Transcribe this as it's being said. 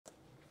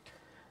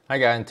Hi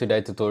guys, in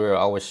today's tutorial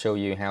I will show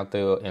you how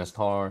to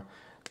install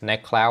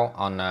Nextcloud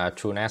on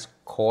TrueNAS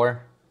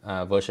CORE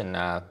version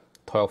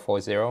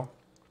 12.40,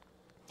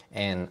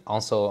 and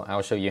also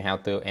I'll show you how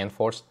to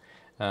enforce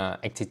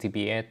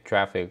HTTPS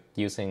traffic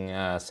using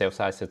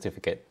self-site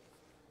certificate.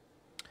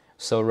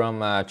 So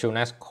from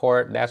TrueNAS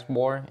CORE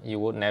dashboard, you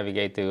would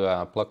navigate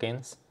to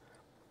plugins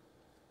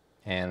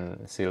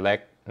and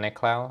select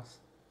Nextcloud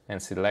and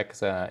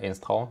select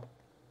install.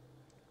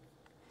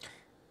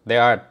 There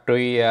are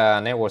three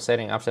network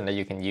setting options that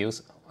you can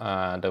use.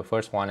 The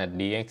first one is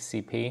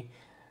DHCP,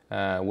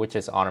 which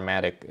is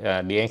automatic.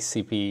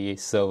 DHCP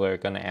server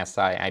gonna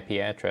assign IP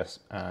address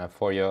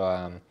for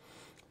your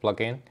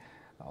plugin.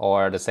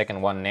 Or the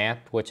second one,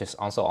 NAT, which is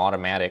also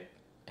automatic.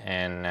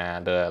 And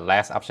the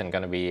last option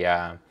gonna be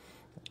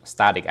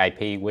static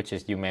IP, which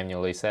is you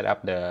manually set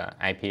up the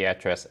IP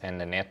address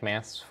and the net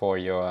mask for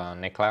your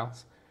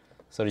Nextcloud.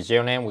 So the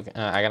geo name,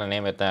 I gotta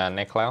name it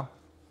Nextcloud.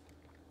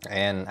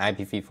 And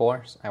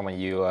IPv4, I want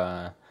you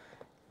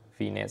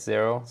VNet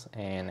 0,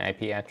 and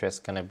IP address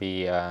gonna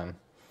be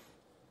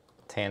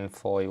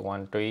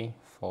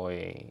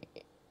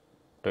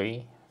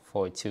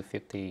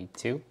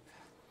 10.1.3.43.42.52,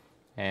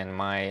 and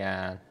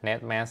my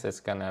net mask is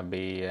gonna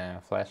be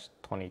flash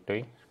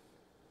 23.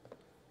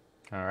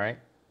 All right,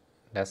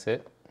 that's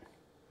it.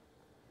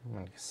 I'm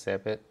gonna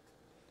accept it.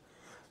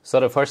 So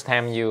the first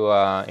time you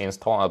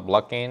install a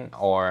plugin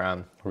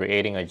or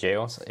creating a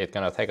jails, it's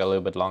gonna take a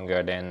little bit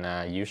longer than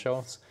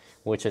usual,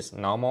 which is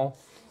normal.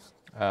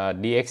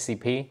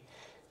 DHCP,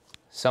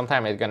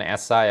 sometimes it's gonna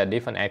assign a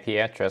different IP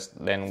address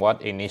than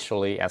what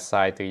initially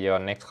assigned to your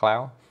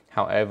Nextcloud.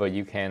 However,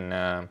 you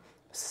can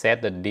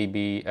set the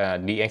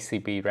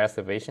DHCP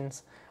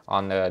reservations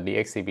on the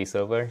DHCP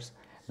servers.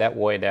 That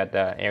way that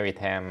every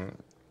time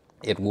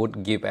it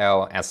would give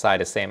out assign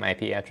the same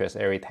IP address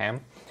every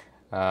time.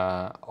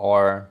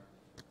 Or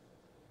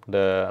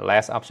the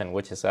last option,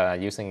 which is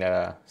using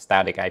the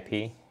static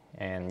IP,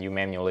 and you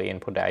manually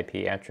input the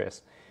IP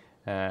address.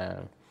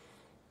 That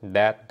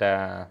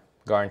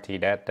guarantee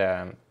that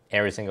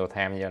every single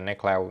time your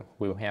Nextcloud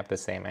will have the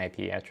same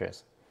IP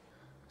address.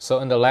 So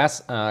in the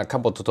last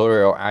couple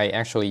tutorial, I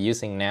actually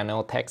using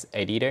Nano text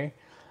editor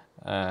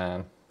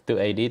to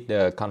edit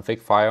the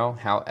config file.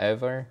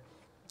 However,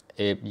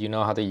 if you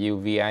know how to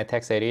use VI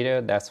text editor,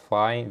 that's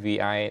fine.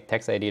 VI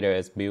text editor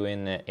is built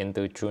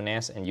into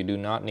TrueNAS, and you do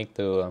not need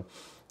to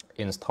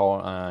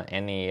install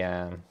any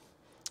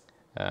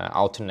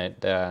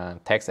alternate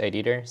text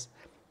editors.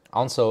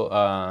 Also,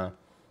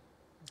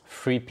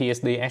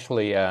 FreeBSD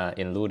actually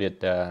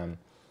included the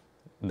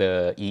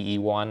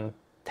EE1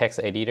 text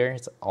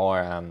editors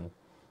or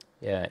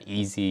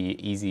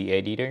easy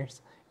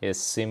editors. It's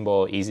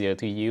simple, easier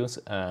to use.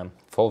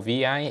 For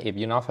VI, if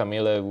you're not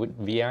familiar with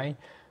VI,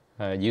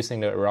 using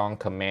the wrong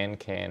command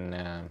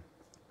can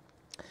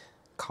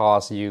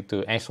cause you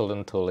to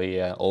accidentally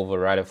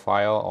overwrite a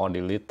file or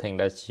delete things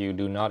that you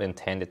do not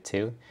intend it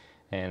to,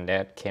 and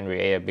that can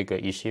create bigger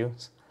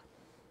issues.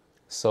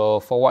 So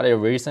for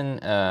whatever reason,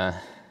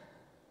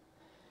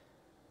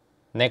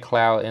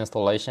 Nextcloud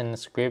installation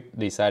script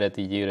decided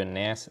to use the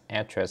NAS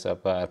address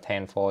of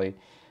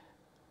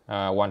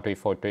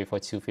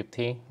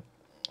 10.1.3.43.42.50.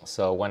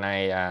 So when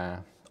I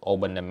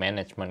open the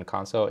management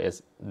console,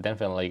 it's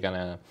definitely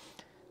gonna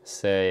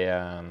say,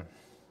 all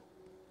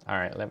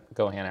right, let me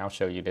go ahead and I'll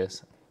show you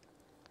this.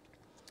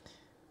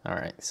 All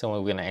right, so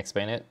we're gonna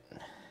expand it.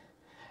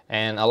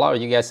 And a lot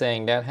of you guys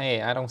saying that,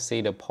 hey, I don't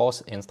see the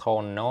post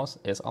install notes.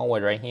 It's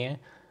always right here.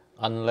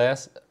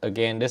 Unless,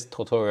 again, this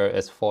tutorial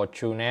is for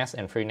TrueNAS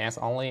and FreeNAS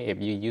only. If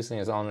you're using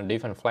it on a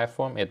different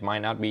platform, it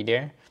might not be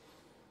there.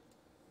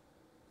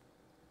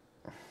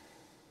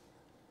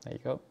 There you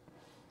go.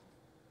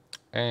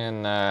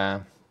 And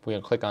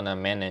we'll click on the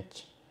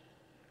manage.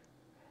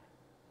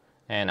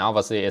 And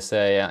obviously it's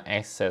a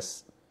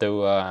access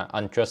to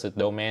untrusted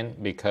domain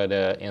because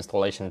the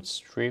installation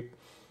script,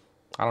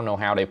 I don't know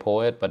how they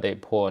pull it, but they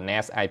pull a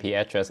NAS IP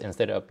address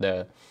instead of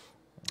the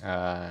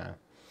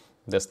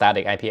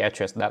static IP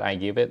address that I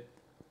give it.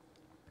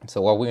 So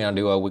what we're gonna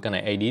do, we're gonna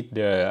edit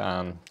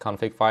the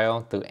config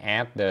file to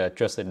add the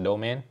trusted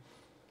domain.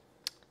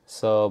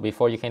 So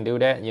before you can do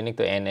that, you need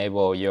to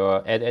enable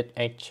your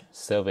EditH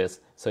service.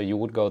 So you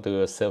would go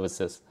to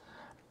services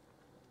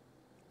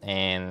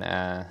and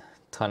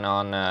turn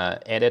on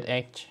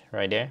EditH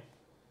right there.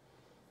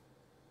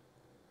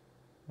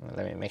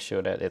 Let me make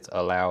sure that it's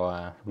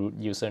allow root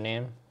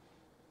username.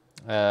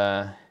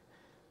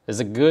 It's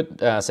a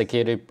good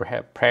security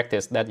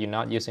practice that you're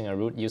not using a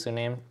root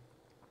username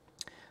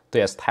to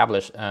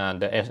establish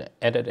the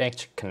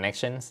EditH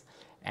connections.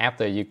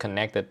 After you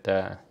connected,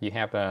 you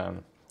have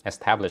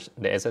established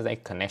the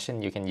SSH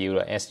connection, you can use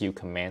a su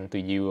command to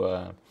use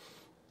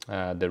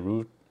the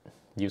root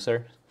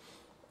user.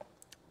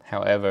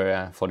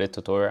 However, for this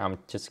tutorial, I'm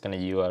just gonna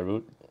use a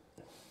root.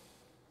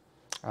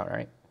 All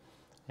right,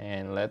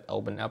 and let's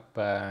open up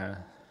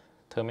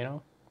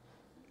terminal.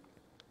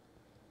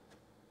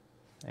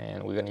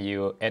 And we're gonna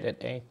use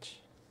EditH,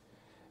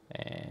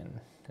 and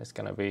it's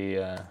gonna be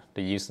the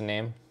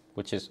username,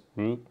 which is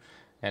root,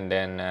 and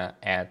then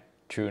add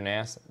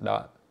TrueNAS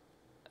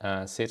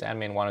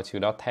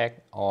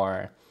sysadmin102.tech,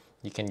 or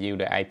you can use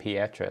the IP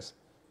address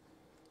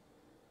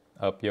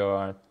of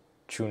your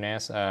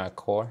TrueNAS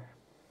core.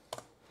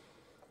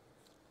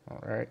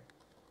 All right.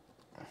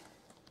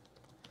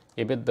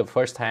 If it's the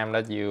first time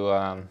that you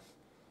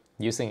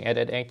using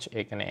SSH,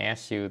 it can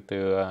ask you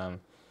to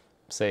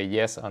say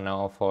yes or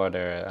no for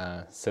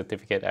the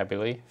certificate, I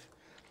believe.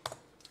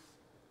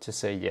 Just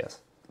say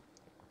yes.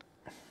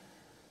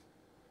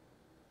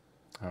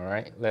 All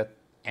right, let's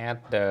add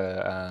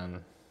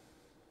the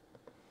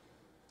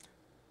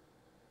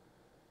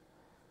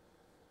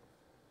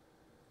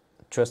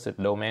trusted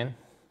domain.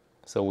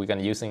 So we're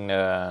gonna using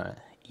the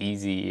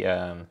easy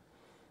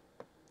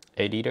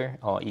editor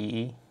or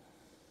EE.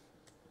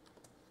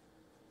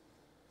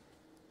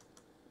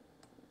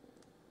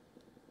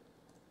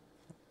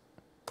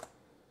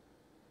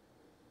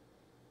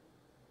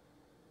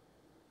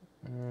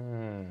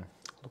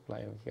 Look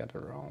like we got the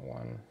wrong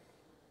one.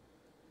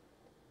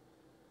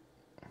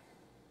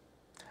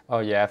 Oh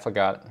yeah, I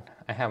forgot.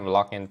 I haven't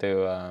logged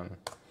into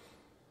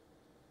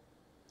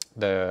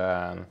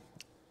the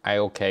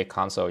IOK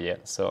console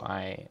yet. So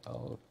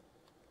IOK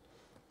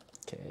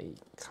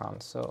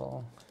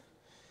console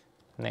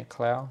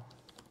Nextcloud.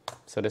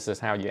 So this is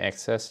how you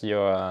access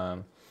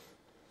your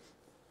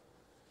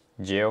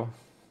jail.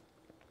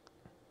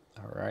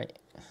 All right.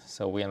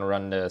 So we're gonna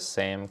run the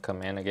same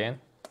command again.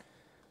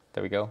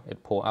 There we go.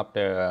 It pulled up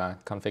the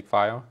config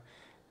file,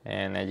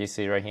 and as you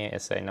see right here,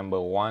 it says number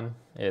 1.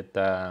 It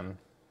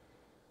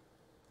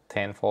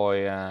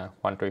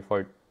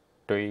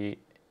 10.1343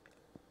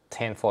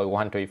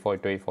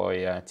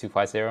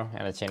 10.1343.250,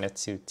 and I change it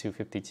to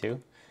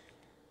 252.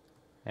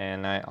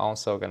 And I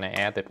also gonna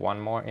add it one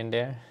more in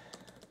there,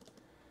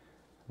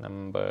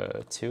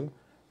 number 2.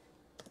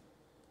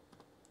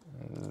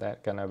 And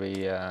that gonna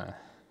be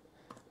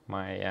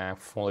my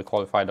fully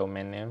qualified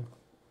domain name,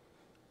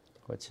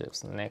 which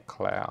is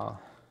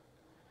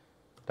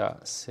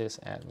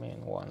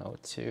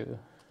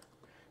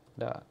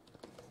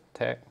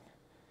nextcloud.sysadmin102.tech.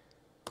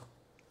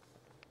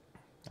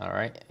 All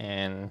right,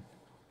 and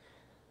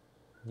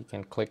you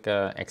can click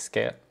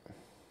escape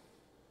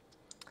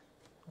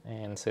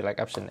and select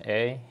option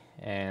A,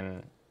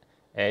 and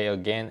A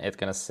again, it's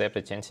gonna save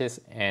the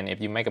changes. And if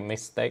you make a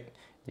mistake,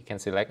 you can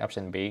select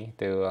option B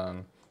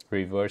to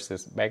reverse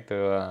this back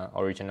to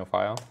original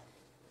file.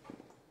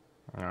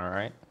 All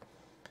right.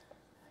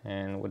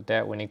 And with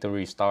that, we need to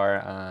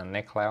restart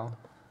Nextcloud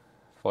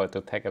for it to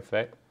take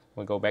effect.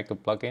 We go back to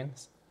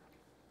plugins,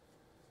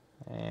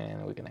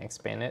 and we're gonna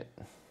expand it.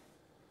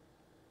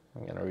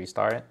 I'm gonna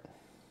restart it.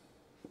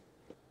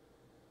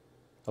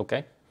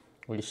 Okay,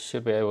 we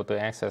should be able to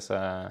access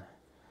the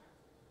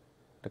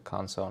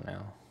console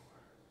now.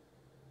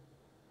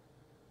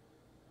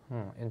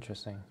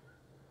 Interesting.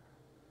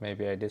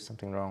 Maybe I did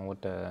something wrong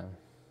with the...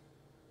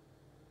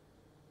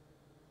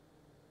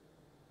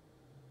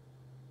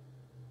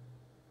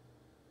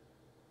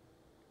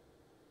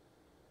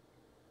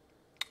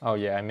 Oh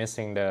yeah, I'm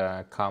missing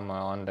the comma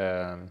on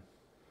the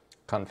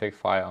config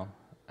file.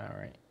 All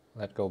right,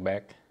 let's go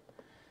back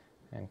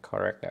and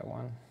correct that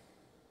one.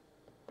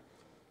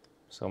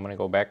 So I'm gonna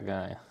go back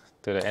to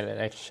the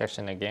edit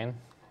section again.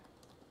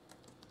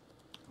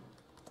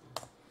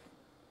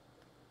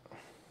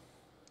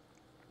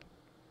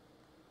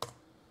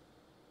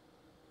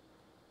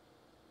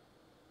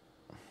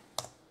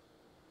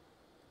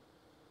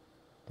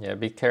 Yeah,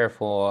 be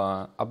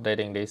careful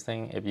updating these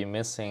things. If you're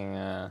missing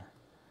a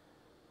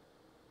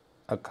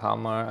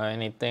comma or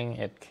anything,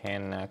 it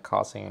can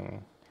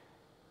causing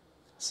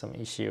some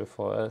issue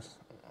for us.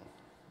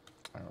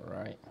 All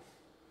right,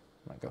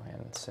 I'm gonna go ahead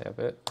and save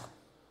it.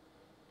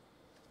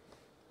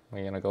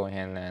 We're gonna go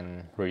ahead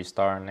and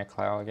restart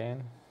Nextcloud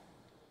again.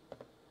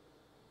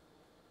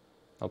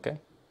 Okay,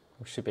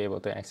 we should be able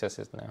to access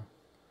it now.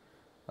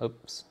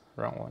 Oops,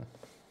 wrong one.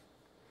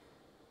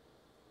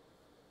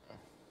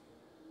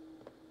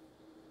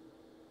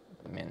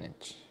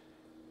 Manage.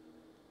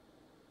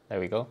 There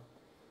we go.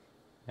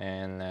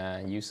 And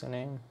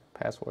username,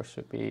 password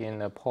should be in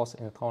the post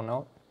info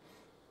note.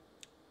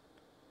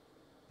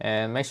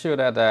 And make sure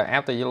that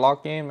after you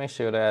log in, make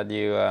sure that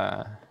you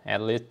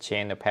at least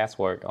change the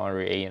password or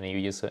create a new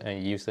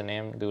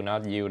username. Do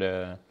not use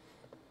the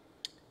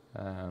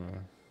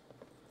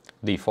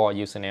default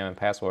username and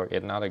password.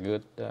 It's not a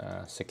good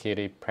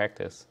security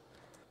practice.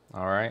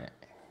 All right.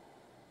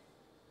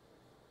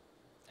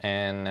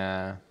 And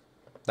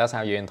that's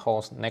how you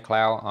install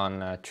Nextcloud on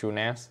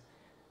TrueNAS.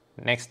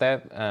 Next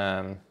step,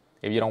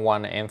 if you don't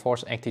want to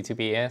enforce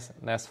HTTPS,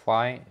 that's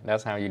fine.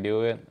 That's how you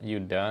do it. You're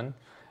done.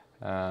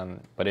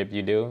 But if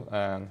you do,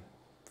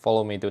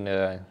 follow me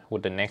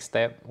with the next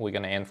step. We're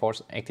gonna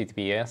enforce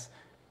HTTPS.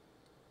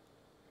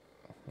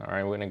 All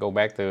right, we're gonna go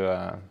back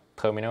to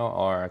terminal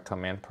or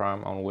command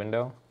prompt on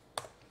Windows.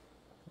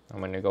 I'm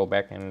gonna go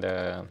back in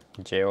the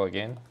jail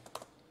again.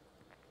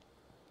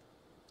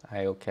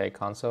 IOK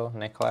console,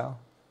 Nextcloud.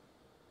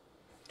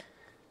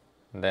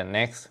 Then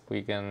next,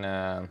 we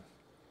can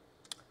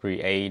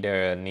create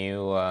a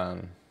new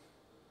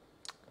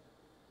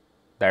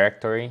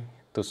directory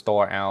to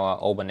store our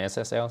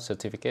OpenSSL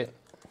certificate.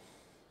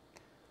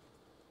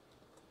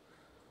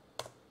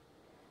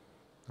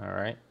 All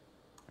right.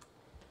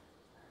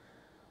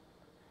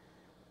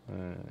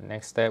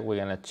 Next step, we're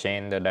gonna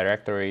change the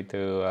directory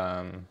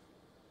to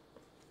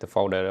the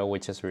folder that we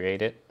just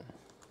created.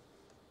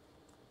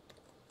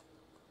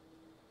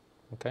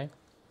 Okay.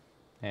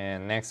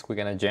 And next, we're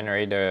gonna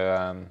generate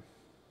the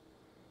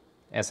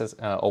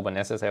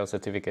OpenSSL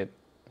certificate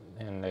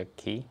and the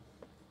key.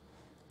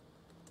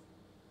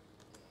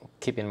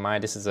 Keep in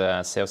mind, this is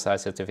a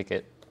self-signed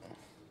certificate.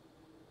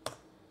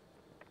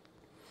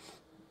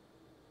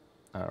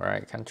 All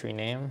right, country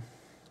name,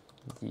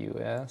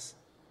 US.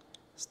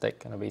 State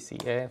gonna be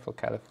CA for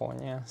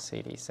California.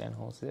 City, San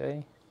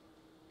Jose.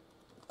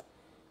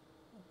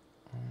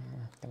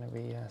 Gonna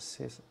be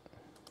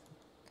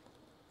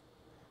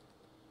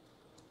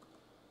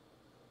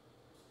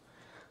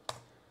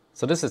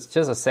So this is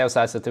just a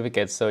self-signed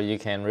certificate, so you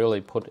can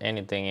really put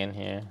anything in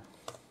here.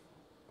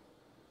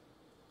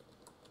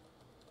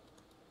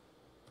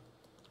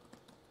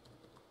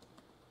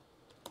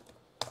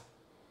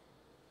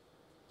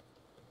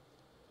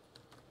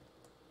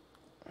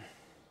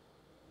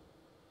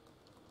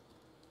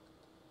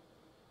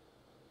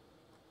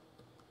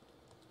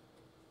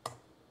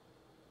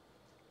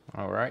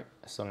 All right,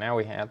 so now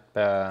we have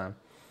the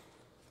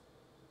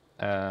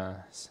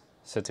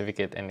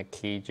certificate and the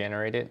key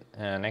generated.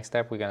 Next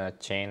step, we're gonna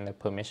change the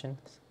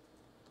permissions.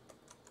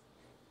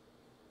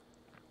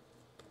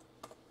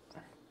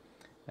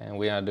 And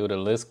we're gonna do the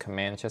list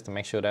command just to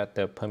make sure that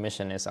the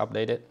permission is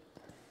updated.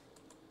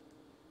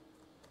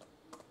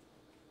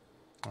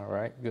 All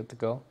right, good to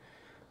go.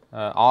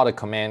 All the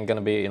command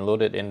gonna be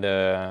included in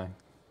the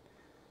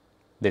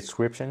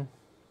description.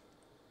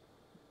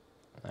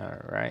 All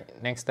right,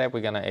 next step, we're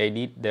gonna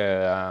edit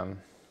the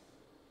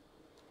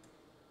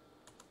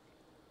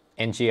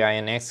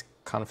nginx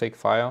config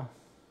file.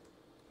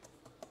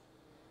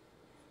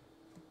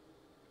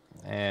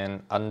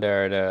 And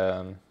under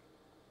the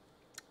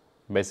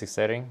basic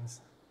settings,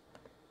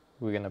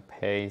 we're gonna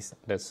paste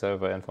the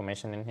server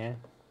information in here.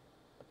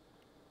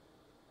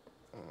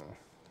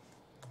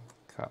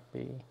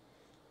 Copy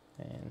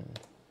and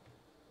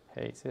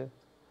paste it.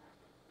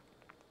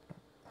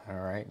 All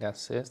right,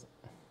 that's it.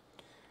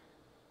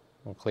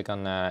 We'll click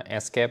on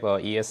Escape or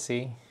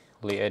ESC,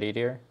 Lead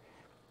Editor,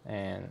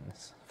 and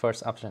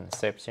first option,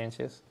 Save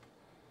Changes.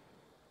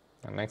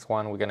 The next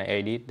one, we're gonna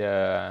edit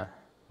the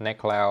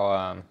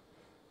Nextcloud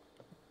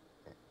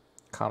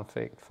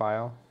config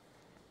file.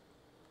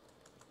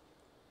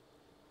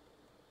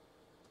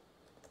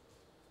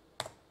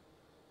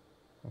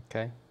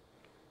 Okay.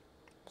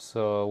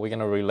 So we're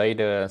gonna relay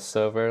the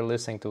server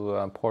listening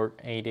to port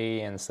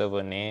 80 and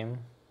server name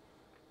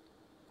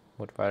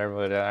with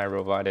whatever that I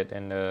provided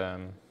in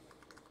the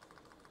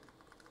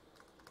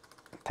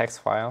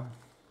text file.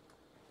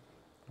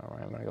 All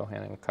right, I'm gonna go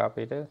ahead and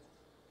copy this.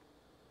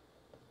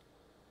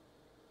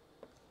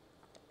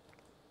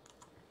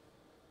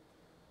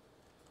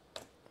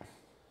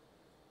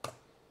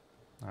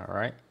 All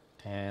right,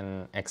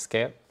 and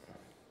Escape,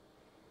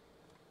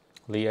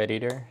 Lead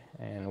Editor,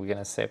 and we're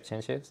gonna save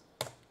changes.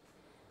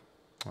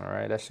 All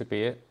right, that should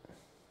be it.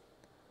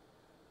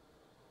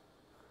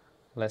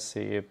 Let's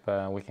see if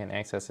we can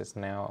access this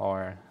now,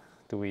 or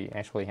do we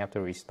actually have to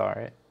restart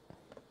it?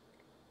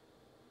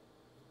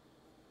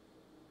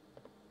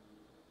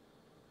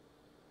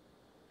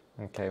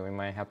 Okay, we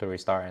might have to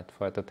restart it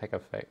for it to take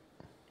effect.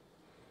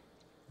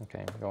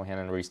 Okay, go ahead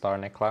and restart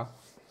Nextcloud.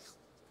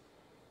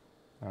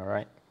 All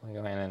right, we go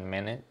ahead and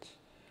manage.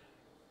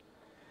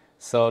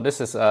 So this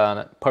is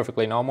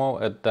perfectly normal.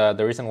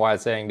 The reason why I'm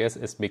saying this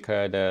is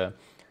because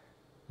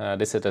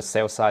this is a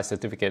self-signed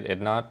certificate.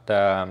 It's not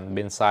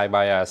been signed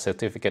by a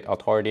certificate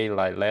authority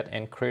like Let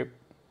Encrypt.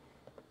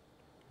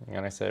 I'm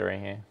gonna say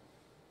right here.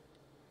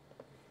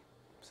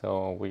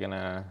 So we're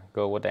gonna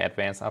go with the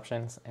advanced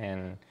options,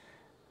 and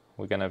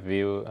we're gonna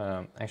view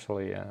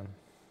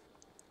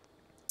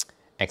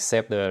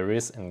accept the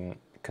risk and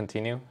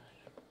continue.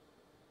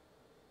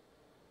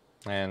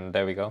 And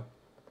there we go.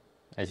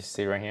 As you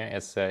see right here,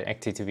 it's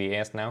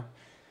HTTPS now.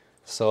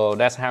 So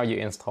that's how you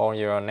install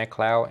your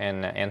Nextcloud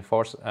and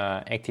enforce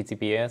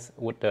HTTPS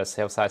with the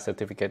self-signed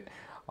certificate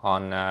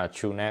on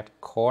TrueNAS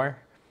CORE.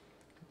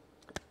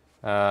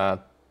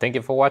 Thank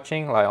you for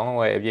watching. Like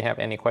always, if you have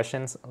any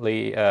questions,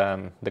 leave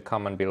the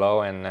comment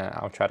below, and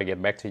I'll try to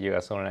get back to you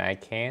as soon as I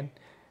can.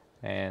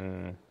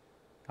 And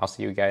I'll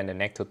see you guys in the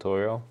next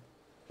tutorial.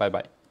 Bye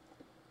bye.